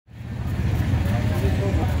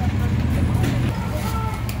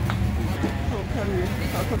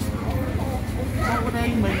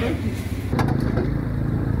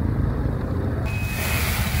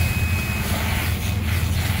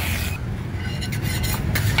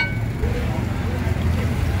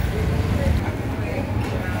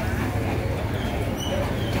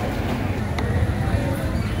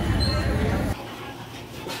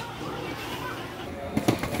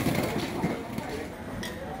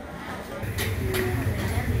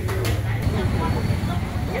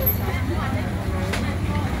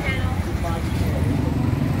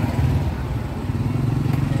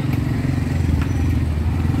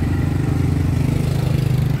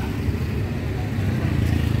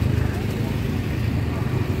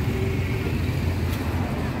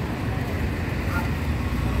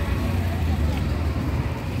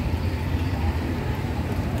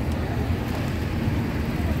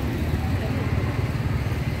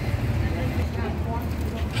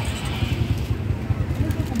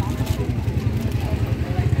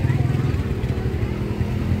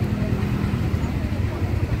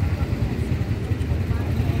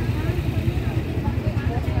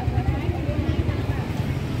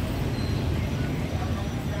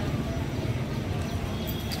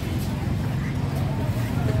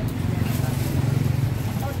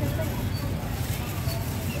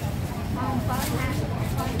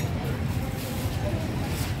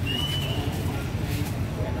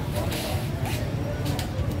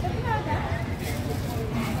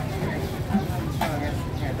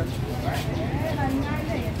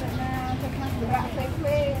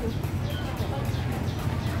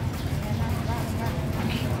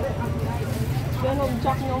nôm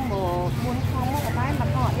chọc nhôm một muốn không có cái mà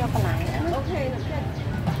họ đeo cái này. Ok là chết.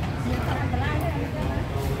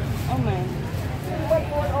 Ô mẹ.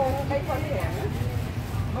 Buôn ôn cái con thẻ.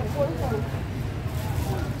 Buôn cùng.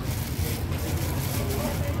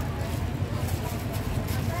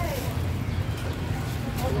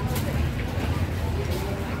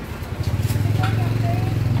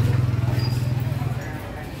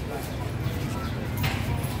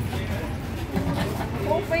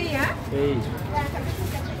 Phi hả? Phi.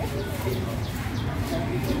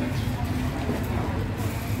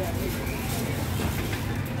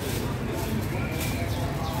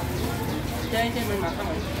 Chơi bên mặt không?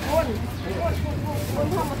 Buôn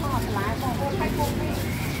không có thọt lại còn buôn hay buôn phi.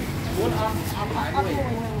 Buôn ăn lại đi.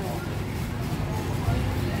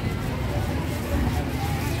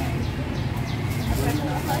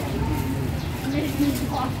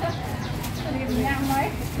 Đi nhang mấy.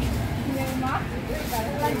 Nhiều nó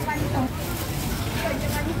lanh lanh không lanh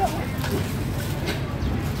lanh không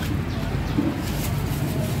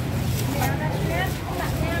mèo đây nhé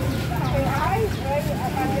đặt nha trời ơi đây ở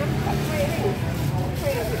bàn nhắm thật phê đi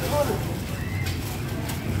phê là thịt ôn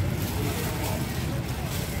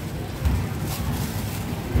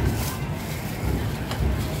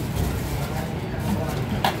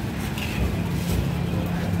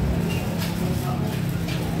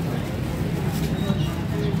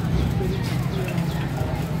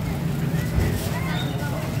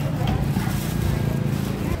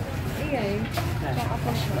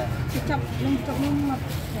chọc nông mặt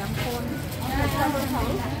giảm con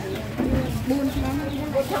buôn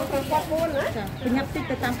không buôn nữa tôi nhập tích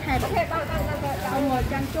từ tam khai ông ngồi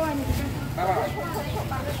trang cho anh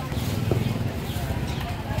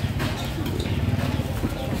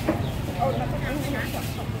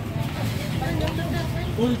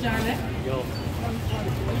ui cha đấy vô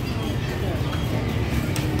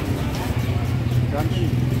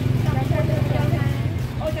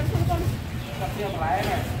ôi chấm không con chấm tiêu lại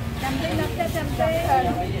này chấm tiêu chấm tiêu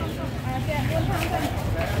kẹo buôn thang thôi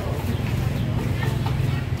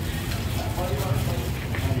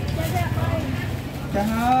Chà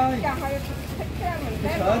hơi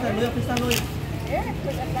sợ thì lừa phía sau lui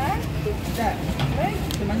chà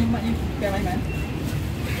thì mà nhưng kẹo này mẹ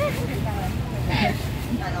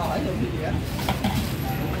ai hỏi được gì á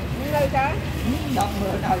lời chứ đọc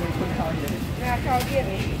mưa nào thì không thôi vậy nè cho kia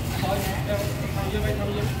đi thôi nè không vô bên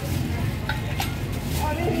không vô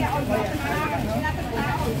ôi đi nhà ôi nhà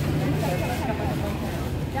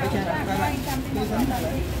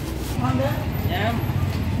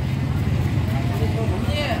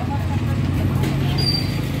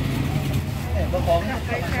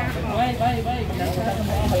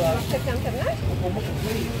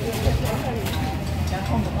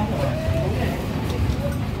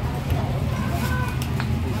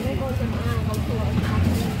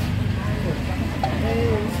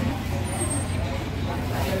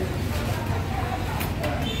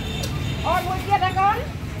ôi mua kia đây con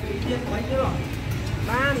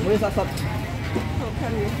ba mua sạch sạch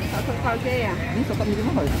sạch sạch kia à sạch sạch như thế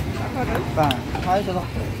nào sạch sạch và hai sạch sạch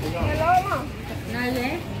hello không này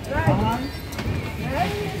vậy đấy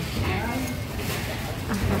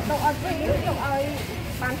tụi ơi tụi ơi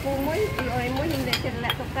bàn cu muối tụi ơi muối nhìn để trên lẹ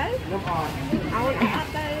tụi tới áo áo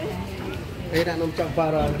tới đây đang nông trọng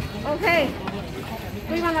vào rồi ok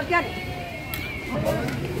quy mà lập chân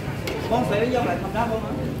con sẽ vô lại thành ra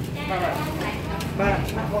không ba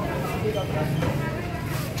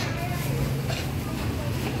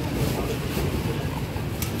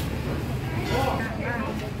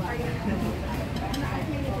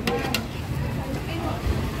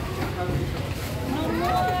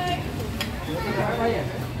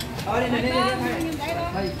đây này đây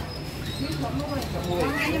đây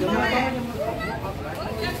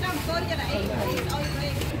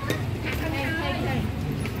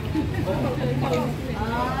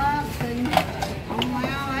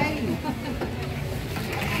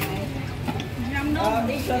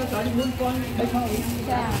đi chơi có những món con đây không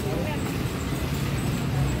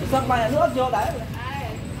sắp bài là nước vô đấy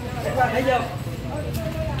ra thấy chưa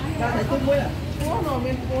ra thấy tôi mới à cua rồi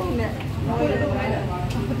bên cua nè cua là đâu này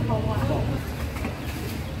không à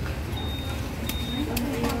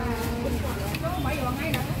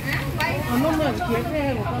nó mới chết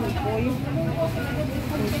thế một con cối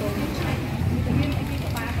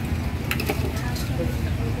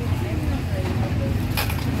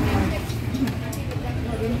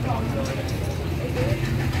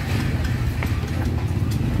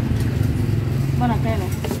con là cây này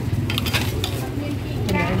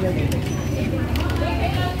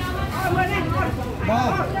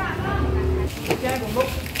ba chơi cùng lúc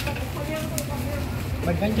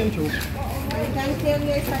bánh canh chơi chuột Đang chiên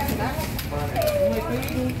nghe sạch đó. Người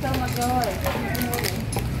cứ sao mà rồi.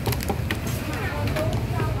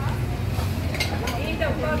 Đi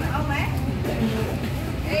đâu con ông ấy.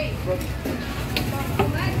 Ê.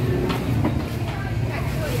 Ông ấy. Chạy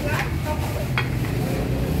cười quá.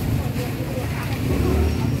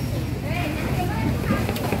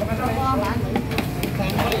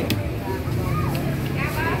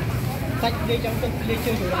 Sách đi trong từng đi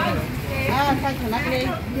chơi chủ này. À, sách của nó đi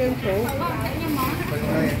chơi chủ.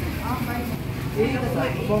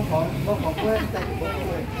 Bông quên sách của bông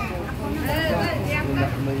quên.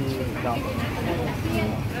 Mình đọc.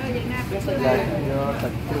 Đây do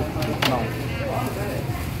tập trung màu.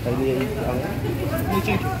 Tại vì đi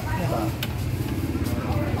chơi chủ.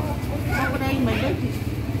 Ở đây mình đi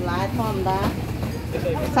lại thon đá.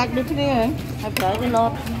 Sách được thế này, hay phải cái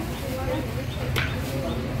lót.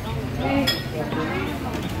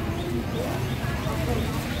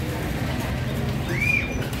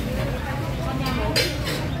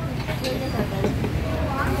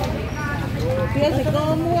 Kia thì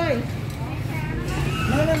cô mua.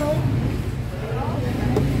 Nó.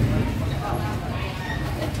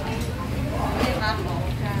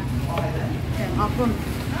 Apam.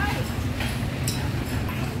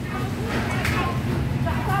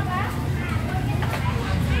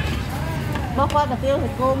 Bóc qua cà tiêu thì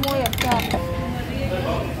cô mua em chọn.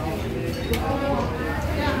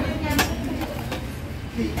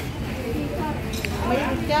 Mấy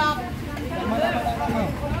chọn.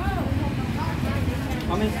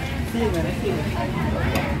 Mình xin rồi đấy xin.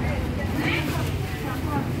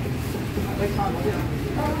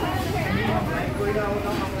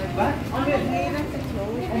 Ông biết nghe nó sẽ số.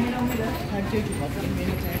 Ông biết đấy. Hàng chơi chủ có rất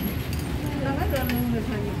nhiều xem. Nó rất là người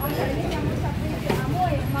thành. Ông sẽ đi nhắm sạch đi chả mua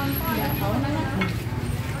mong con là khổ nó.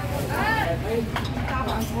 Sao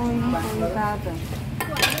bạn con sao rồi?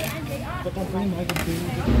 Có con phải nói cái gì.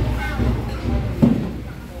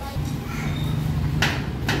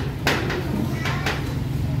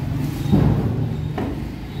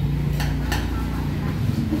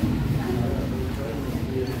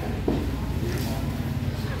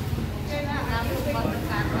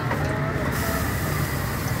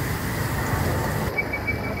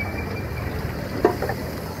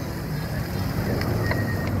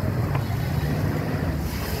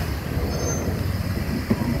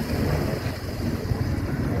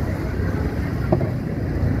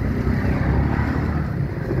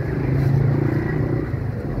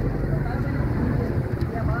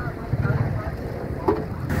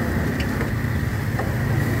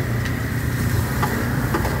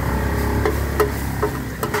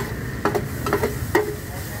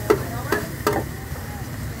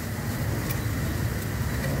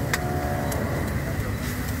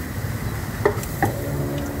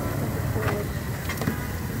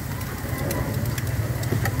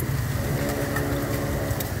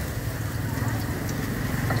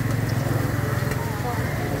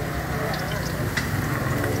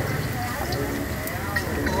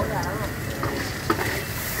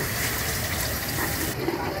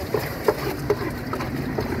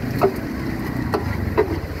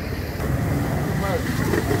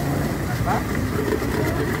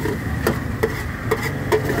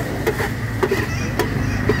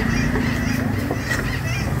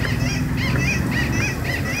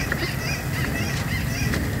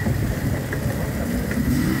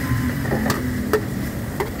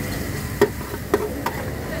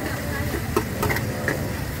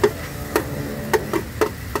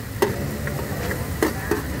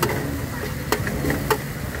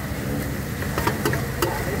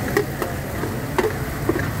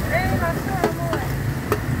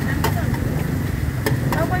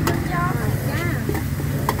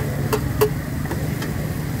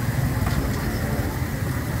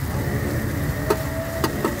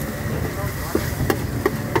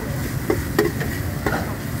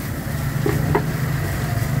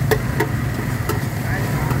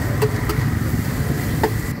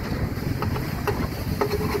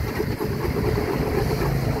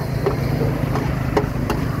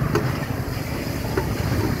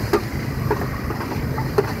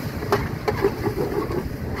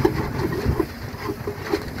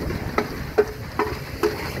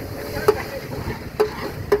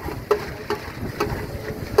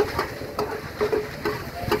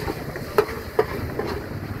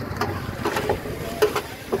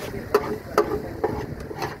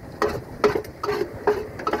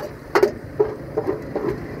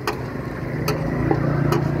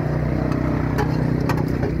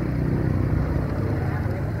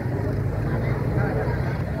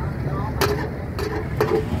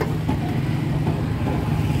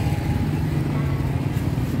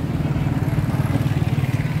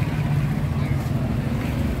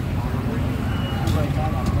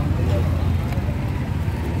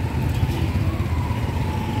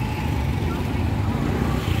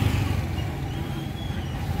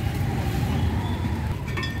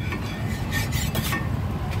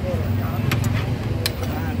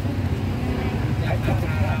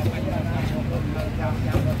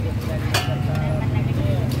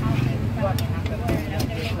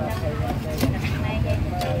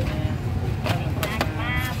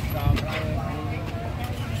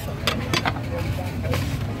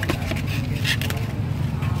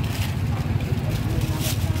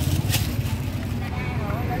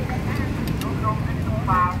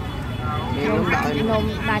 nôm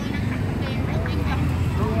đạch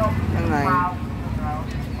này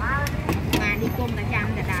mà đi cung là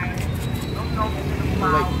trăm là đài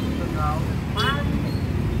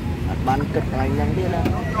bán cực này nhanh đi là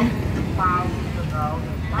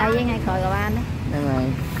đây với ngay khỏi của anh đó đây này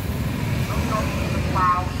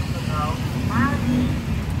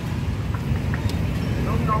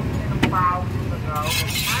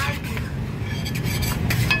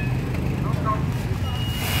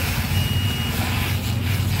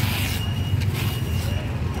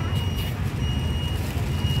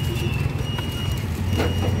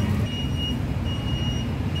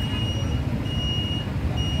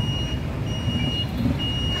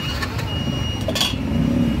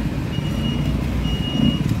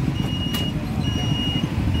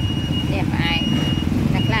đẹp ai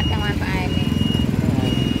đặt lát trong ăn ai này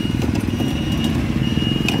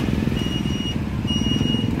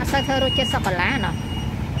sao thơ rồi chết sọc lá nó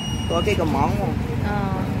có cái món không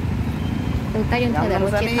từ tay dân thơ là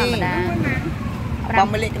rồi chết thầm đá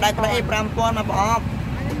Apam Balik cái đây Apam con mà bỏ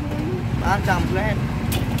bán trăm lên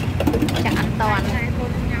chắc ăn toàn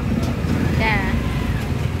chà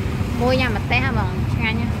mua nhà mặt té hả bằng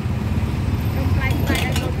ngay nhá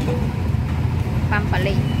Apam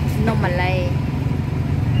Balik nôm mà lây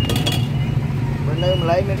bên nơi mà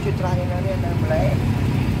lấy mình chưa try nó đi mà lấy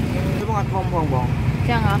cái món không phong bòn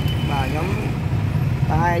chăng hả bà nhóm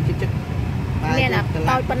tay chích nên là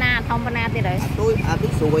tôi pana thông pana thì đấy tôi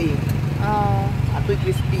sủi tôi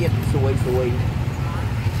crispy sủi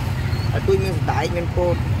tôi miếng tái miếng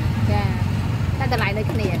cột ta trở lại đây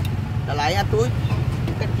cái này trở lại tôi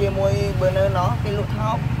cái kia môi bên nơi nó cái lục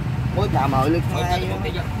tháo môi chả mở lực ngay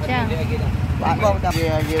bạn con tập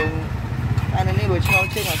về dương anh ấy buổi chiều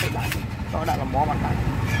trên là phải cho đã là món mặt này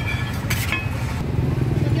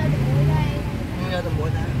như tầm muối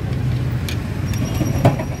này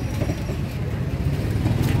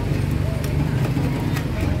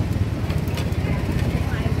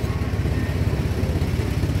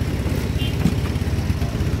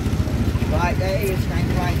right there is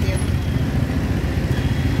right there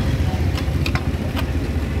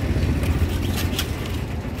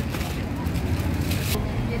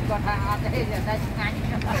còn hạ đây là đây ngay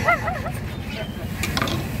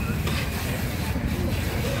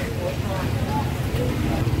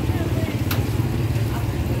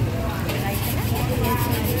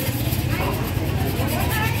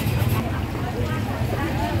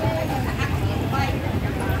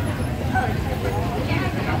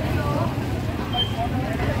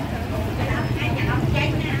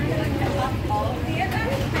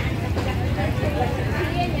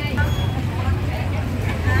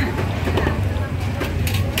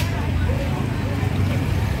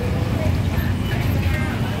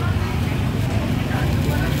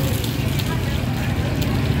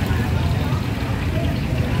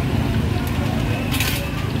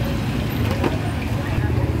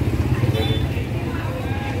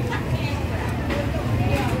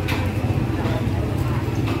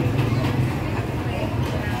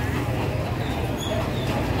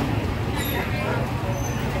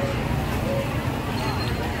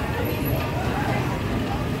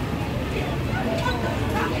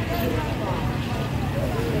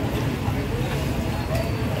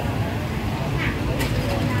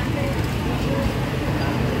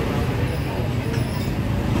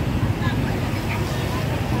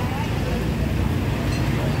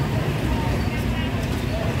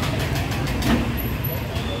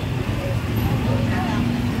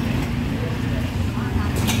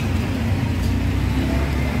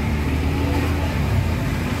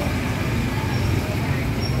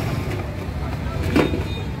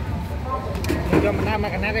cho mình làm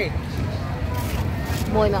makan đi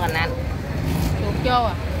môi mà còn ăn chuột trâu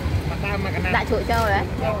à đại chuột trâu đấy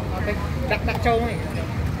đặt trâu này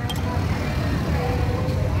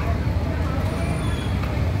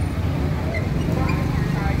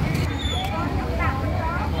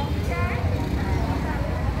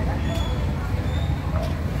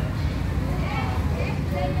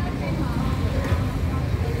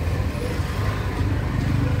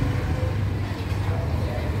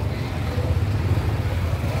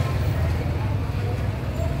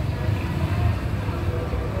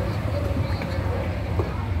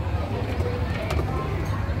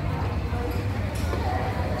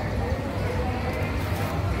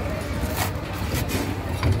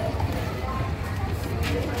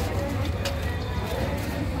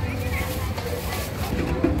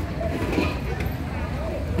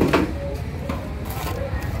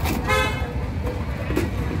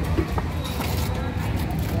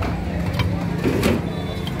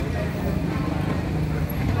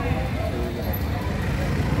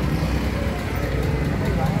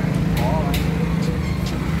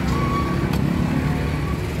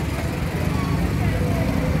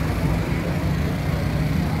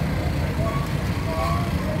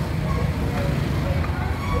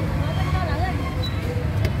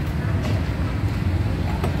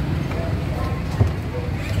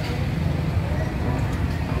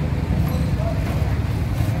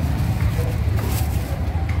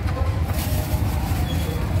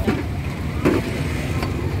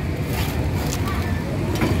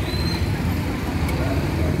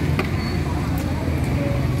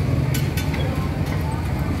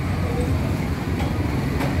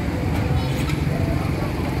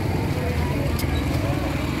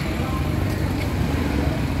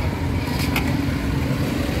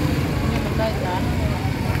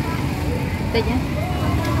tích á.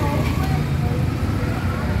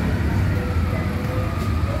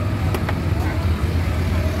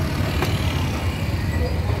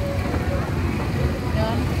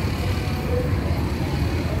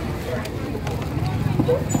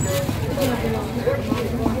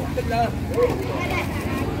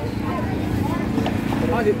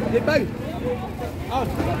 Thôi thì đi.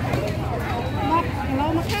 Mất,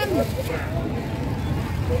 lâu mà khăn.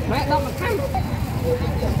 Mẹ đâu mà khăn.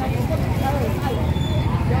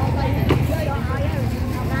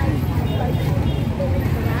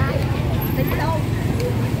 Tính đâu.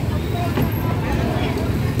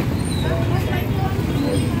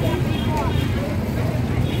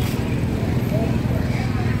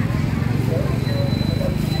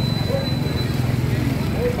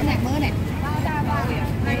 Cái này mưa nè.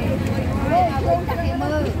 Luôn chắc thì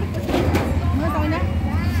mưa. Mưa thôi nè.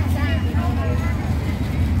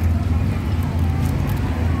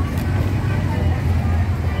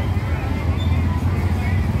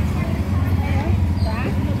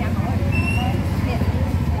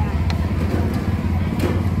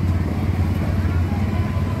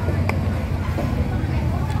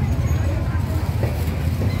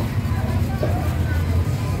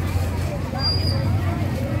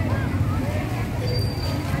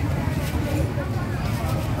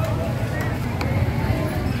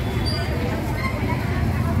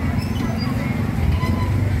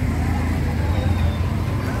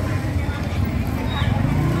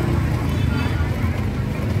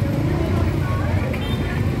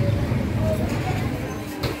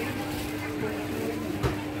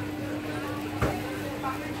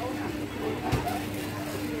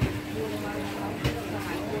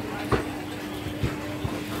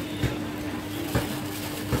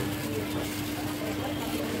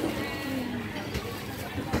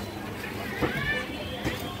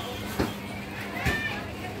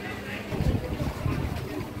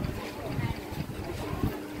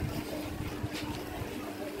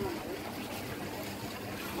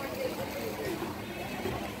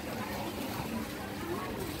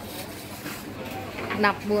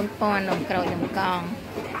 Đập buôn pon nồng cội nồng con.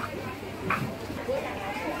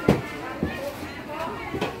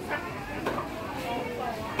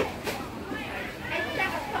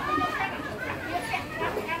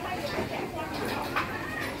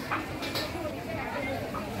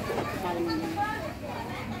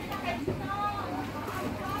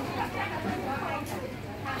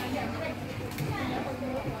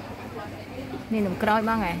 Nên nồng cội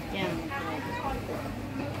bao ngày.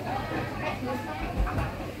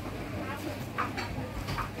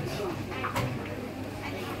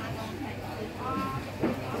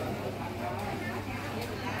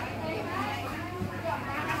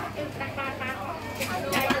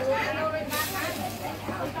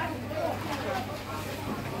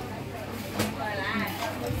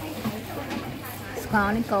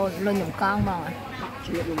 Con đấy cô luôn nhung con mà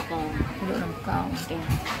Lụa nồng con. lụa nồng con.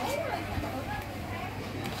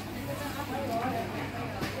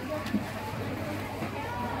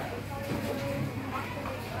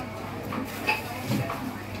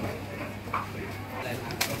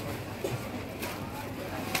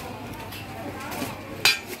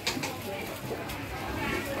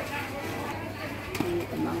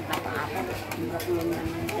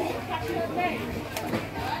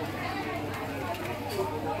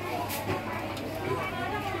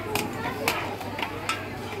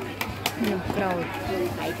 Nồng cội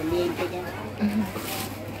Phải tầm điên chứ.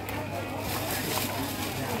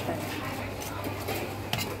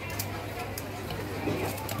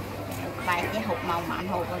 Bài cái hộp màu mặn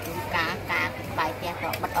hộp rồi chúng cá bài che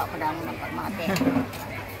rồi bắt ở đồng nó còn mệt đen.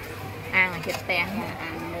 ăn ở chợ ten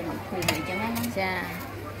Ăn nên mình khu này cho nó cha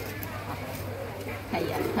thầy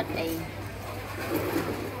thịt đi.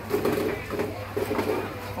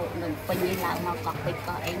 Hộp mình bên như là mà cọt bịch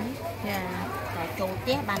có ấy. cha Rồi trâu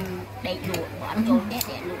té ban đầy lụa, bỏ trâu té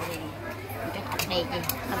để lụa thì cho học đầy gì.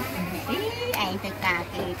 Ý anh tới cả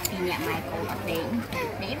cái nhà máy cổ học đầy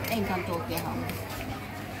để đem con trâu kia không.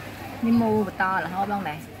 nhưng mua to là hô bông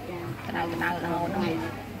này cái nào là hô nó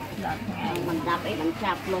Mình đập ấy mình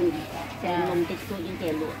chạp luôn. Mình tích tôi những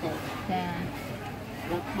tiền lụa thì. cha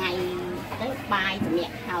Rồi ngày tới bài thì mẹ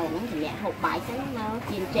hầu thì mẹ hộp bài xuống nó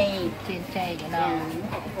chiên chê vậy đó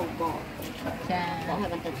nó có bò cha bỏ hai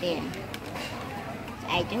bàn tay tiền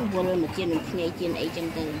ai chẳng vừa luôn mà chiên mình ngay chiên ấy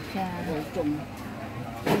chân từ rồi trùng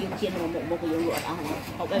như chiên một bộ cái dụng lụa đó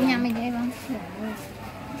hộp ấy nhâm mình thế không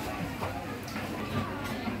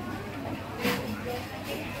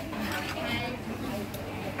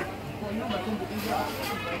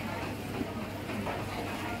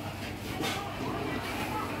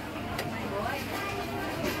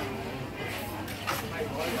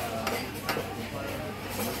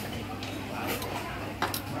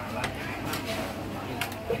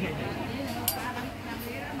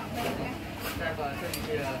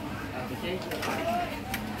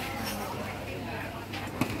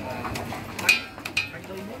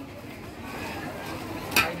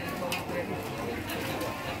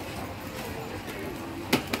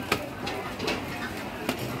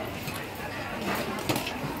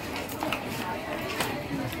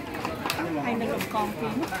Hay nó lồng con kín.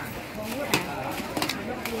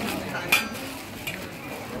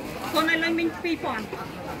 Con này lên mình phi phòn.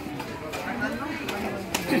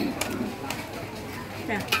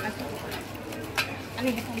 Anh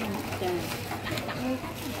này không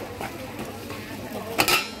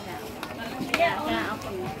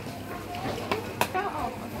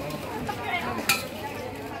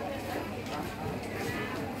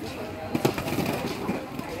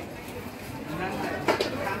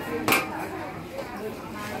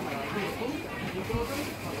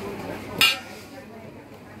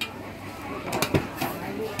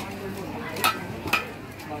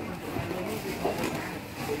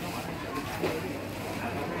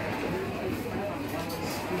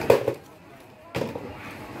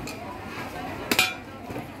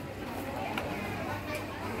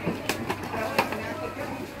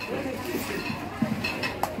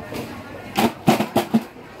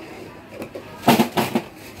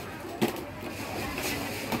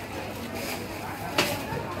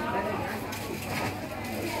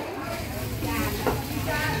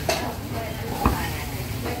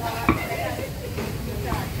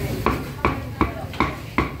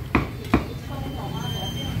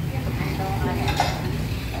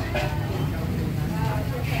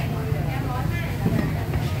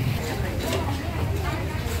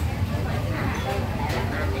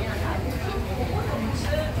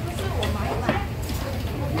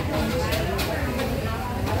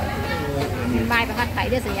mình bài và cắt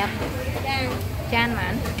đưa gì ạ? Chan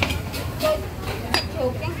mà.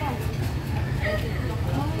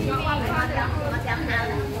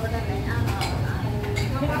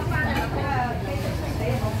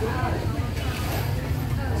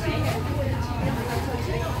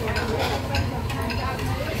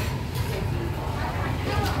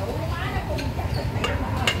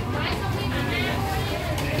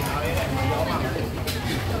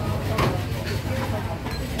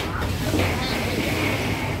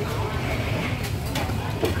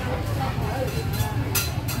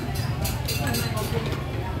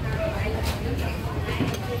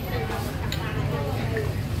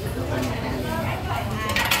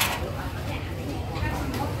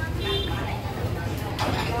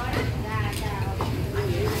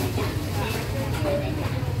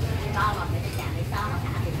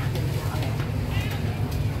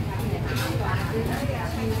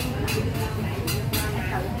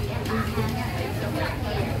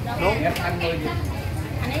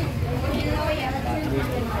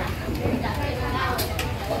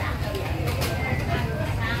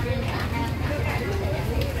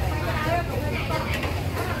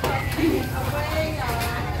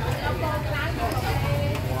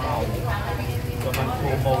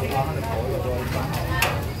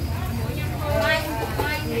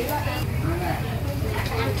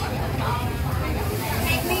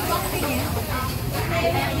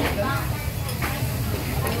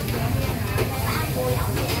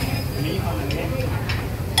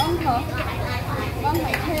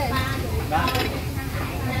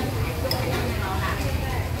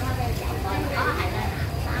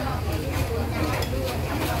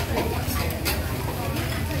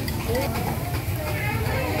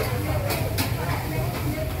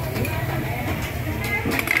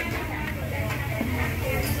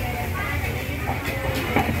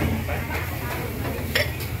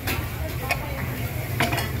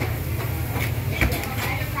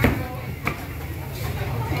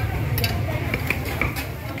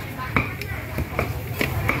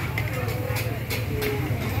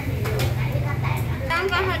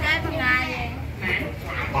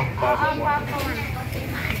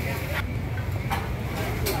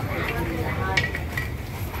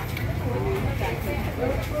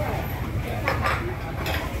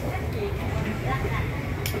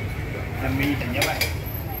 Làm mi thành như vậy.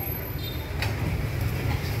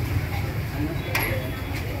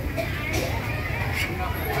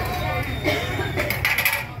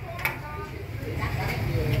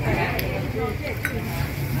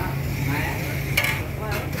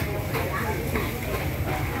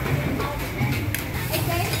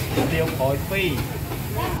 Điều khỏi phi.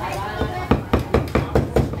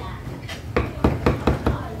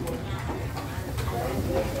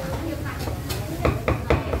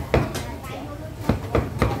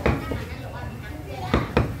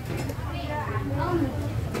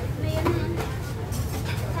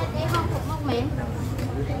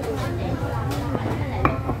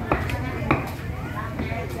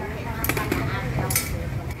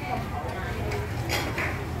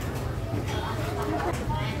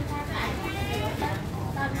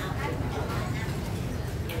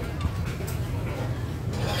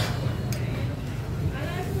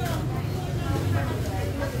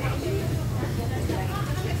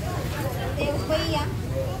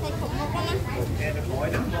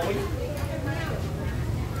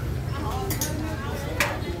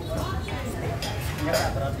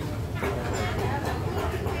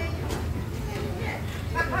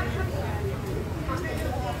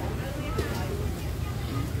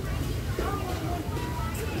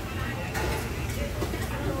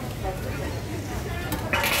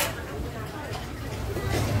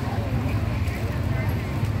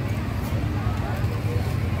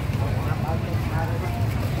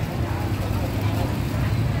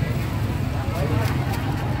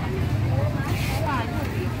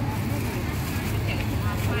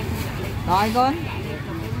 Rồi con.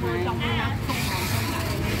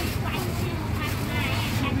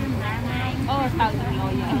 Ô, tầng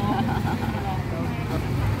rồi.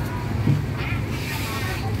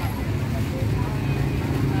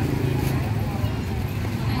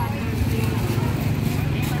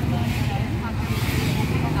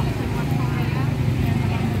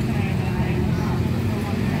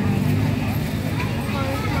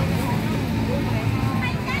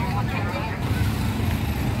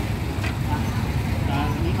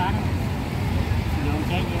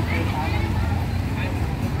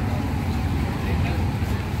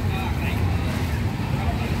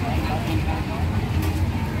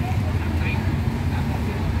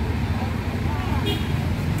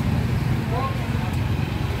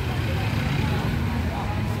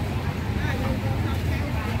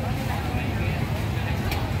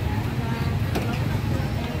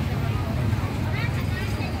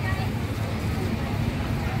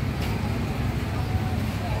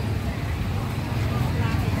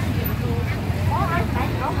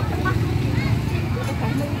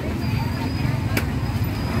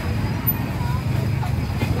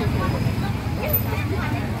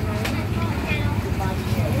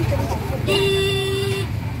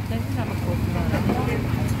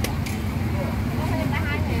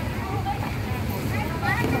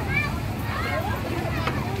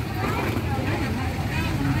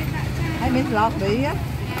 Miếng lọt đi á.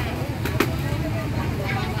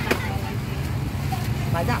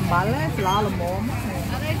 Mà dặm bánh á, lo là mồm.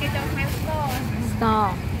 Ở đây cái trong hai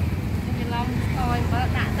store. Cái lòng store mới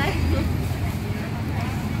đã đây.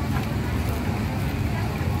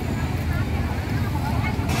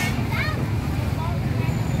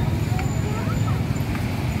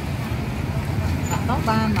 Nó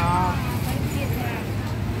ba nọ.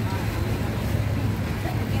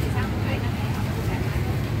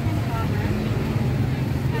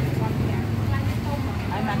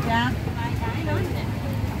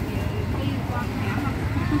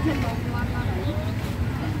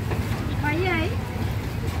 Mấy vậy?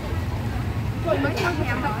 Rồi mấy con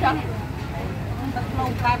hẻm thật chân. Đất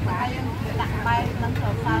lâu ca tay, đặt bay, nâng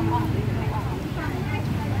thở xa mong.